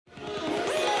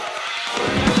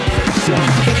What's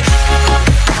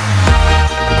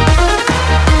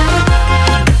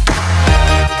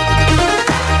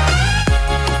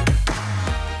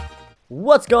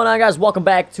going on, guys? Welcome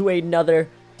back to another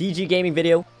DG Gaming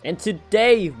video, and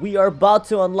today we are about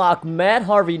to unlock Matt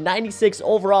Harvey 96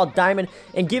 overall diamond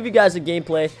and give you guys a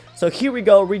gameplay. So here we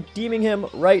go, redeeming him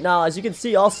right now. As you can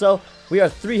see, also we are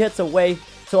 3 hits away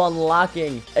to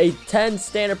unlocking a 10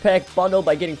 standard pack bundle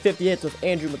by getting 50 hits with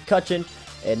Andrew McCutcheon.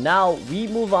 And now we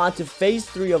move on to phase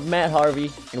 3 of Matt Harvey,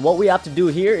 and what we have to do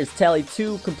here is tally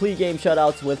 2 complete game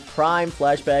shutouts with prime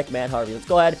flashback Matt Harvey. Let's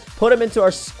go ahead, put him into our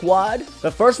squad.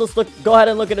 But first, let's go ahead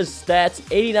and look at his stats.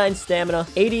 89 stamina,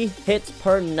 80 hits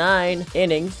per 9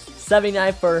 innings,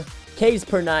 79 for Ks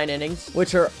per 9 innings,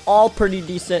 which are all pretty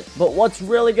decent. But what's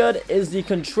really good is the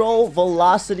control,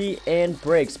 velocity, and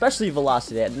break, especially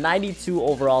velocity at 92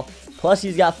 overall. Plus,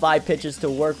 he's got 5 pitches to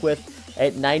work with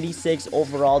at 96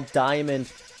 overall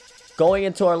diamond. Going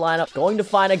into our lineup, going to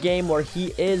find a game where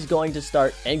he is going to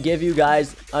start and give you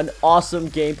guys an awesome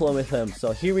gameplay with him.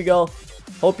 So here we go.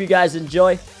 Hope you guys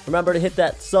enjoy. Remember to hit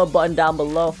that sub button down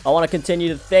below. I want to continue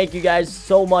to thank you guys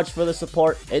so much for the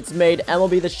support. It's made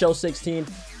MLB The Show 16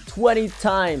 20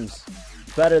 times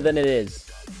better than it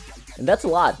is. And that's a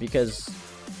lot, because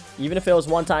even if it was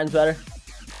 1 time better,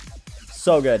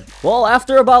 so good. Well,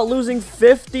 after about losing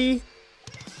 50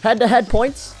 head-to-head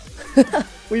points,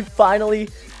 we finally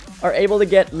are able to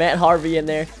get Matt Harvey in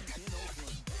there.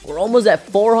 We're almost at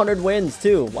 400 wins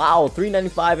too. Wow,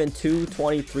 395 and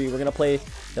 223. We're gonna play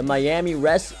the Miami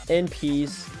Rest in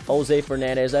Peace Jose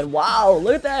Fernandez, and wow,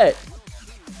 look at that,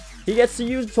 he gets to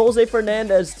use Jose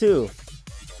Fernandez too.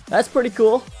 That's pretty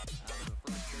cool.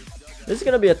 This is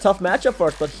gonna be a tough matchup for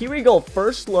us, but here we go.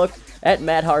 First look at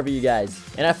Matt Harvey, you guys.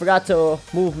 And I forgot to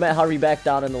move Matt Harvey back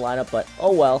down in the lineup, but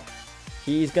oh well.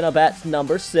 He's gonna bat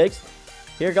number 6.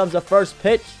 Here comes the first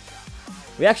pitch.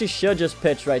 We actually should just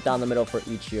pitch right down the middle for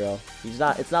Ichiro.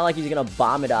 It's not like he's gonna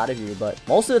bomb it out of here, but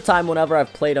most of the time whenever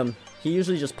I've played him, he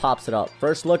usually just pops it up.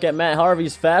 First look at Matt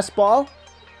Harvey's fastball.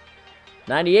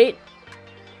 98.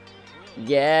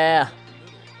 Yeah.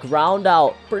 Ground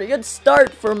out. Pretty good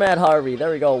start for Matt Harvey.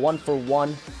 There we go. 1 for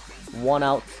 1. 1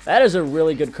 out. That is a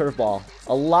really good curveball.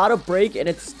 A lot of break, and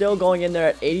it's still going in there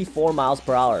at 84 miles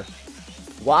per hour.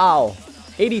 Wow.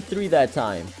 83 that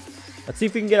time. Let's see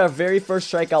if we can get our very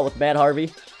first strikeout with Matt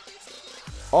Harvey.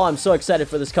 Oh, I'm so excited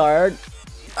for this card.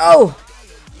 Oh!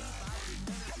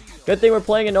 Good thing we're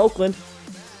playing in Oakland.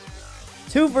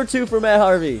 2 for 2 for Matt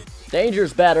Harvey.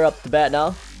 Dangerous batter up the bat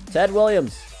now. Ted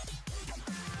Williams.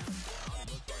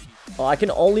 Oh, I can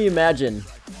only imagine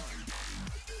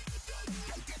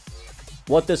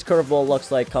what this curveball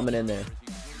looks like coming in there.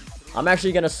 I'm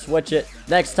actually going to switch it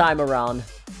next time around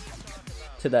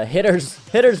to the hitter's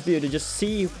view to just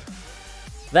see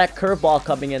that curveball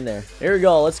coming in there. Here we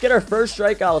go. Let's get our first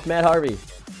strikeout with Matt Harvey.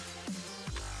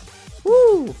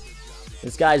 Woo!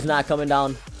 This guy's not coming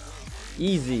down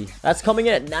easy. That's coming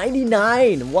in at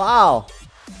 99. Wow.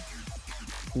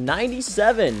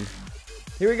 97.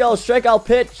 Here we go. Strikeout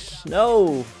pitch.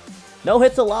 No. No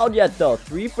hits allowed yet, though.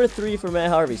 3 for 3 for Matt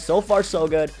Harvey. So far, so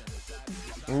good.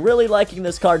 Really liking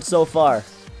this card so far.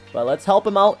 But let's help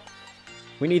him out.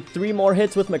 We need 3 more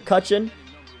hits with McCutcheon.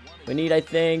 We need, I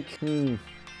think,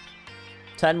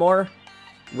 10 more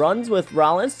runs with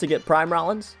Rollins to get prime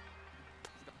Rollins.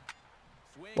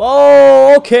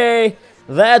 Whoa, okay.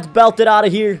 That's belted out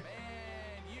of here.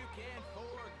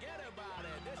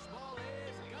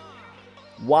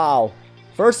 Wow.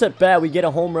 First at bat, we get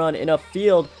a home run in a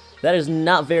field that is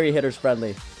not very hitters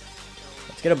friendly.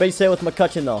 Let's get a base hit with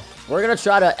McCutcheon, though. We're going to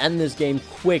try to end this game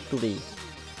quickly.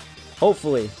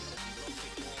 Hopefully.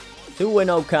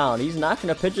 2-0 count. He's not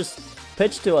going to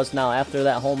pitch to us now after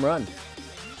that home run.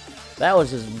 That was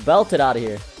just belted out of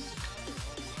here.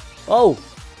 Oh.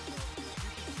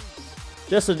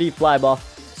 Just a deep fly ball.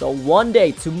 So one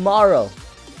day, tomorrow,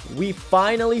 we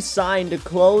finally signed to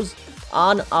close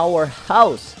on our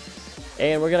house.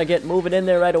 And we're going to get moving in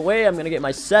there right away. I'm going to get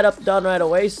my setup done right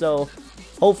away. So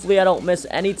hopefully I don't miss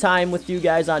any time with you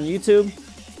guys on YouTube.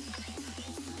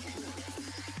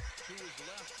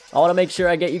 I want to make sure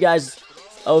I get you guys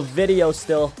a video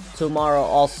still tomorrow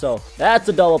also. That's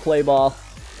a double play ball.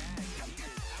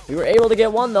 We were able to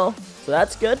get one though, so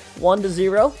that's good.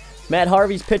 1-0. Matt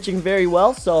Harvey's pitching very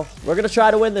well, so we're going to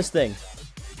try to win this thing.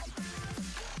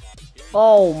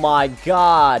 Oh my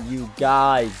god, you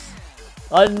guys.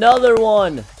 Another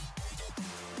one.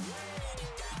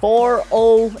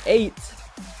 408.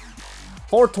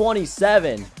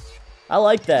 427. I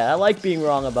like that. I like being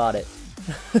wrong about it.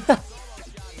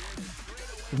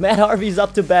 Matt Harvey's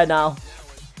up to bat now.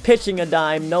 Pitching a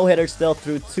dime. No hitter still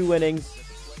through 2 innings.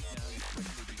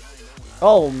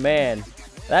 Oh, man.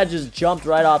 That just jumped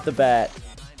right off the bat.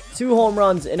 2 home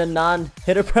runs in a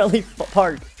non-hitter-friendly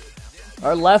park.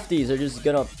 Our lefties are just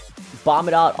going to bomb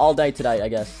it out all day tonight, I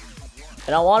guess.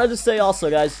 And I wanted to say also,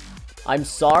 guys, I'm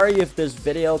sorry if this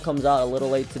video comes out a little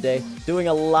late today. Doing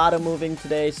a lot of moving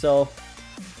today, so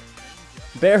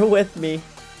bear with me.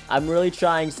 I'm really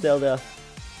trying still to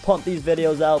pump these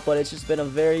videos out, but it's just been a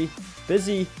very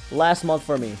busy last month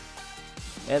for me.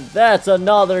 And that's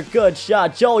another good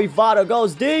shot. Joey Votto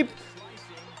goes deep.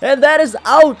 And that is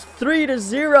out,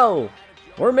 3-0.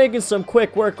 We're making some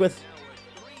quick work with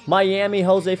Miami,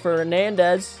 Jose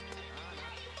Fernandez.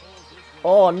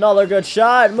 Oh, another good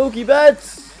shot. Mookie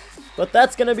Betts. But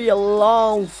that's going to be a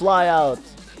long fly out.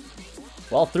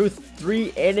 Well, through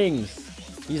 3 innings,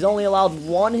 he's only allowed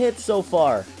 1 hit so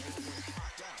far.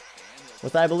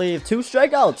 With, I believe, 2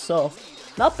 strikeouts. So,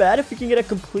 not bad if we can get a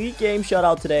complete game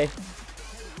shutout today.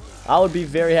 I would be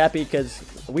very happy because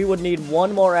we would need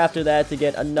 1 more after that to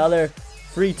get another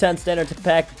free 10 standard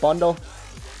pack bundle.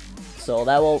 So,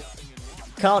 that will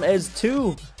count as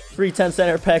 2 free 10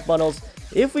 standard pack bundles.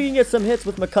 If we can get some hits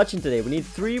with McCutcheon today, we need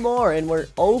 3 more, and we're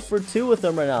 0 for 2 with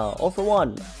them right now. 0 for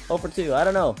 1, 0 for 2, I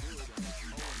don't know.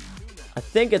 I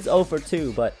think it's 0 for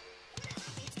 2, but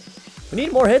we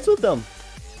need more hits with them.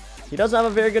 He doesn't have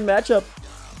a very good matchup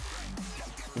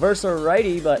versus a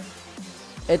righty, but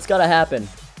it's gotta happen.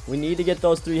 We need to get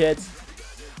those 3 hits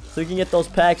so we can get those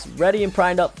packs ready and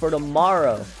primed up for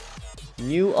tomorrow.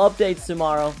 New updates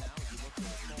tomorrow,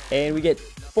 and we get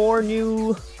 4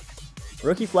 new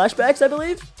rookie flashbacks, I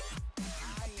believe.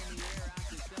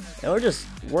 And we're just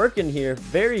working here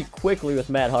very quickly with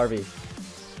Matt Harvey.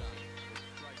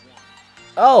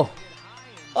 Oh!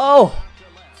 4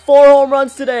 home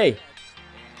runs today.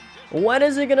 When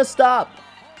is it going to stop?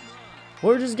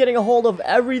 We're just getting a hold of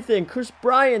everything. Chris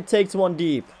Bryant takes 1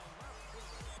 deep.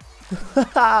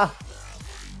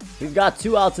 We've got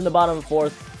 2 outs in the bottom of the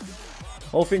 4th.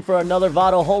 Hoping for another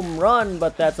Votto home run,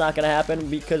 but that's not going to happen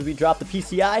because we dropped the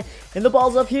PCI and the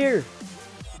ball's up here.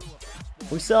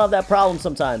 We still have that problem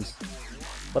sometimes,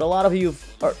 but a lot of you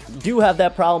do have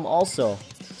that problem also.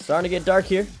 Starting to get dark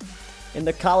here in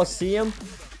the Coliseum,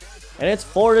 and it's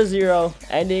 4-0,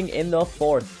 ending in the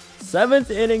 4th.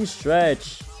 7th inning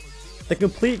stretch. The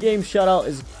complete game shutout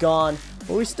is gone,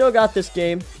 but we still got this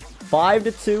game.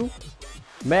 5-2.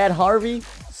 Matt Harvey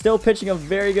still pitching a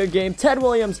very good game. Ted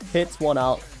Williams hits 1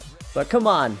 out. But come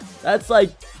on. That's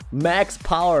like max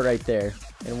power right there.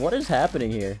 And what is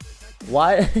happening here?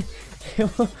 Why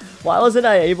wasn't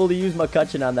I able to use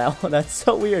McCutcheon on that one? That's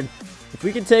so weird. If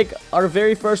we can take our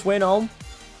very first win home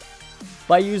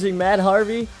by using Matt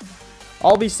Harvey,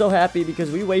 I'll be so happy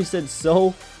because we wasted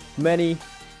so many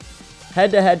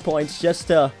head-to-head points just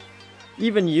to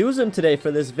even use him today for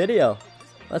this video.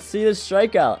 Let's see this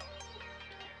strikeout.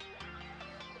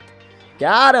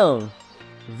 Got him.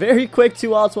 Very quick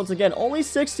 2 outs once again. Only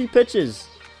 60 pitches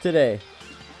today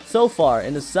so far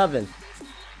in the 7th.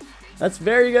 That's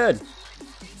very good.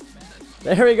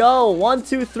 There we go. 1,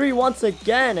 2, 3 once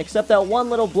again, except that 1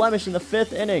 little blemish in the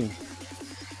 5th inning.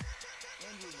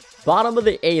 Bottom of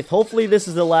the 8th. Hopefully this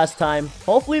is the last time.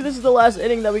 Hopefully this is the last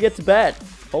inning that we get to bat.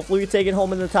 Hopefully we take it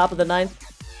home in the top of the 9th.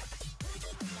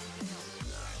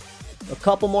 A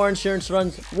couple more insurance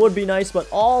runs would be nice, but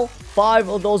all 5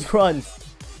 of those runs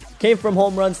came from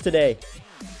home runs today.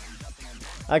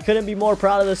 I couldn't be more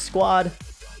proud of this squad.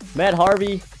 Matt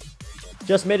Harvey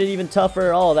just made it even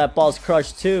tougher. Oh, that ball's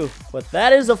crushed too. But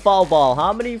that is a foul ball.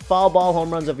 How many foul ball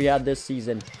home runs have we had this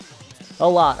season? A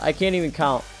lot. I can't even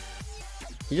count.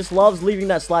 He just loves leaving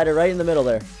that slider right in the middle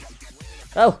there.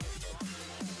 Oh.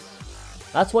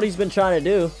 That's what he's been trying to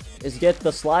do, is get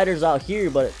the sliders out here,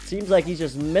 but it seems like he's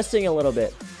just missing a little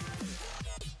bit.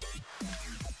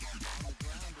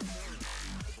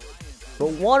 But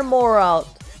 1 more out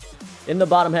in the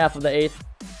bottom half of the 8th,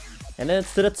 and then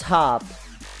it's to the top.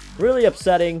 Really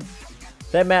upsetting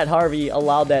that Matt Harvey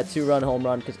allowed that 2-run home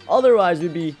run, because otherwise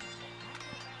we'd be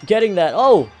getting that.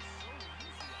 Oh!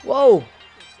 Whoa!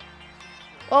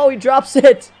 Oh, he drops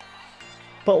it!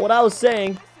 But what I was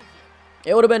saying,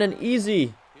 it would have been an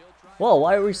easy... Whoa,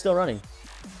 why are we still running?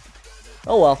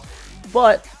 Oh well.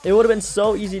 But it would have been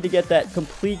so easy to get that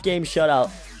complete game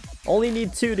shutout. Only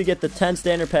need 2 to get the 10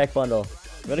 standard pack bundle.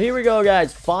 But here we go,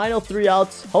 guys. Final 3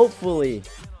 outs, hopefully.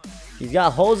 He's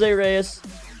got Jose Reyes.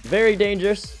 Very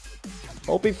dangerous.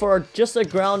 Hoping for just a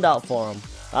ground out for him.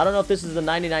 I don't know if this is the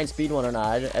 99 speed one or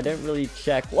not. I didn't really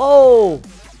check. Whoa!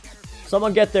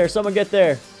 Someone get there. Someone get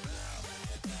there.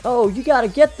 Oh, you gotta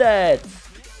get that.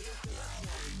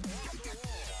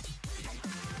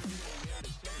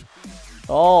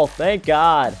 Oh, thank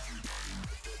God.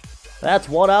 That's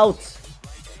 1 out.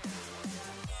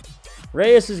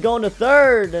 Reyes is going to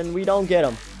third, and we don't get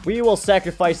him. We will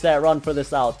sacrifice that run for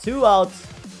this out. 2 outs.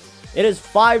 It is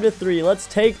 5-3. Let's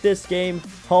take this game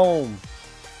home.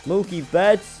 Mookie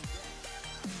Betts.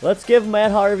 Let's give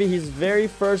Matt Harvey his very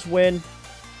first win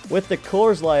with the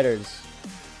Coors Lighters.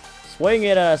 Swing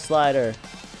it at a slider.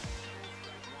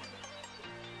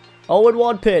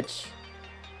 0-1 pitch.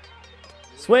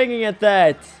 Swinging at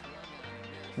that.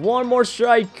 One more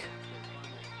strike.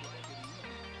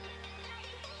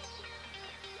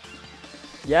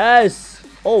 Yes.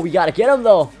 Oh, we gotta get him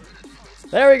though.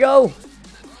 There we go.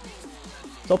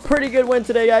 So pretty good win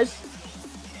today, guys.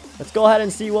 Let's go ahead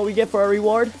and see what we get for our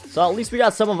reward. So at least we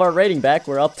got some of our rating back.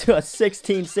 We're up to a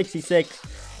 1666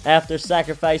 after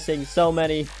sacrificing so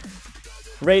many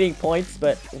rating points.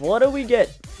 But what do we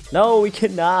get? No, we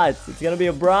cannot. It's gonna be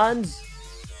a bronze,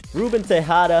 Ruben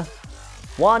Tejada,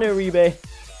 Juan Uribe,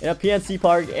 and a PNC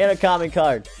Park, and a common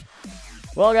card.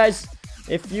 Well, guys,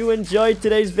 if you enjoyed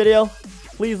today's video,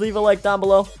 please leave a like down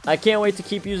below. I can't wait to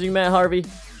keep using Matt Harvey.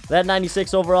 That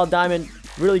 96 overall diamond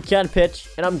really can pitch,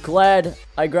 and I'm glad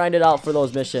I grinded out for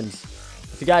those missions.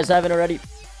 If you guys haven't already,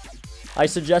 I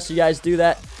suggest you guys do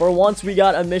that. For once, we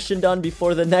got a mission done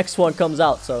before the next one comes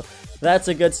out, so that's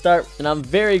a good start, and I'm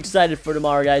very excited for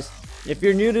tomorrow, guys. If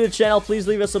you're new to the channel, please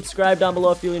leave a subscribe down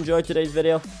below if you enjoyed today's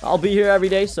video. I'll be here every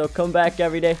day, so come back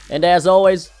every day. And as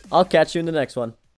always, I'll catch you in the next one.